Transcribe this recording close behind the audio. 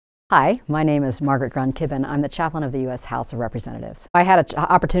Hi, my name is Margaret Grun Kibben. I'm the chaplain of the U.S. House of Representatives. I had an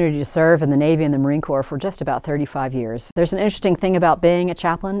opportunity to serve in the Navy and the Marine Corps for just about 35 years. There's an interesting thing about being a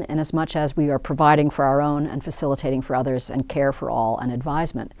chaplain in as much as we are providing for our own and facilitating for others and care for all and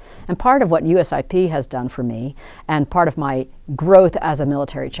advisement. And part of what USIP has done for me and part of my growth as a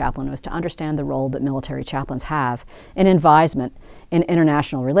military chaplain was to understand the role that military chaplains have in advisement in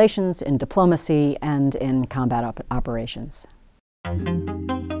international relations, in diplomacy, and in combat operations.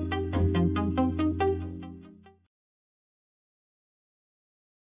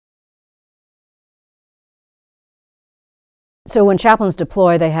 So when chaplains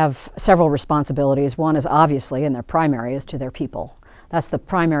deploy, they have several responsibilities. One is obviously, and their primary, is to their people. That's the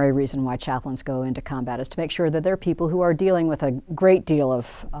primary reason why chaplains go into combat, is to make sure that they're people who are dealing with a great deal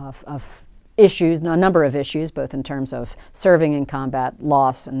of issues, a number of issues, both in terms of serving in combat,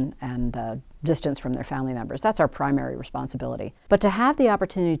 loss, and distance from their family members. That's our primary responsibility. But to have the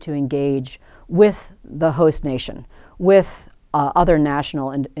opportunity to engage with the host nation, with other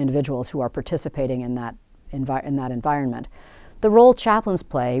national individuals who are participating in that environment, the role chaplains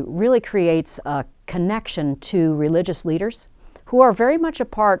play really creates a connection to religious leaders who are very much a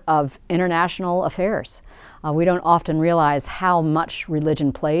part of international affairs. We don't often realize how much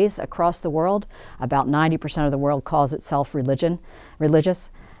religion plays across the world. About 90% of the world calls itself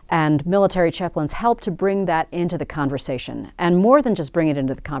religious, and military chaplains help to bring that into the conversation. And more than just bring it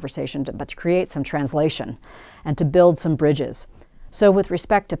into the conversation, but to create some translation and to build some bridges. So with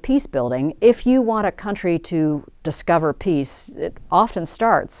respect to peace building, if you want a country to discover peace, it often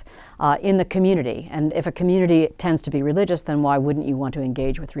starts in the community. And if a community tends to be religious, then why wouldn't you want to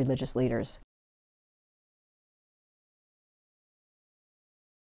engage with religious leaders?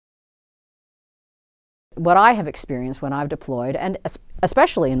 What I have experienced when I've deployed, and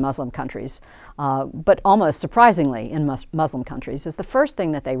especially in Muslim countries, but almost surprisingly in Muslim countries, is the first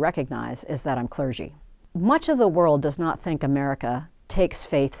thing that they recognize is that I'm clergy. Much of the world does not think America takes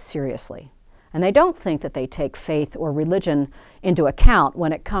faith seriously. And they don't think that they take faith or religion into account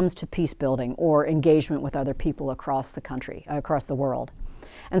when it comes to peace building or engagement with other people across the country, across the world.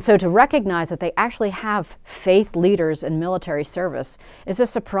 And so to recognize that they actually have faith leaders in military service is a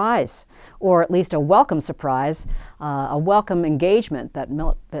surprise, or at least a welcome surprise, a welcome engagement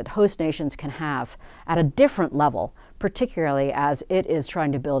that host nations can have at a different level, particularly as it is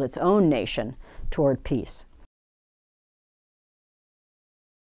trying to build its own nation toward peace.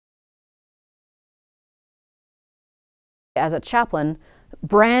 As a chaplain,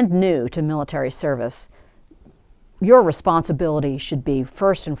 brand new to military service, your responsibility should be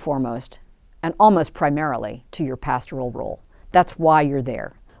first and foremost, and almost primarily, to your pastoral role. That's why you're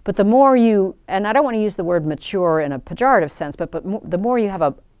there. But the more you, and I don't want to use the word mature in a pejorative sense, but the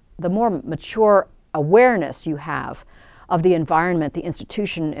more mature awareness you have of the environment, the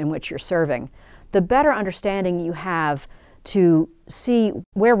institution in which you're serving, the better understanding you have to see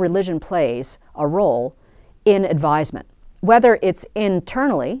where religion plays a role in advisement. Whether it's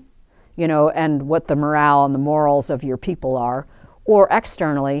internally, and what the morale and the morals of your people are, or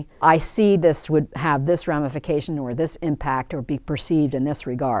externally, I see this would have this ramification or this impact or be perceived in this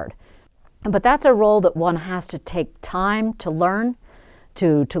regard. But that's a role that one has to take time to learn,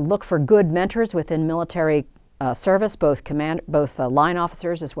 to look for good mentors within military service, both line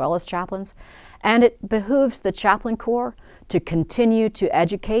officers as well as chaplains. And it behooves the chaplain corps to continue to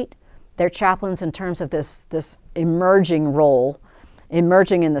educate their chaplains in terms of this emerging role,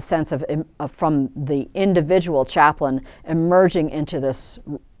 emerging in the sense of from the individual chaplain emerging into this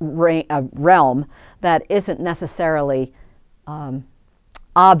realm that isn't necessarily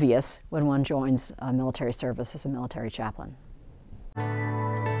obvious when one joins military service as a military chaplain.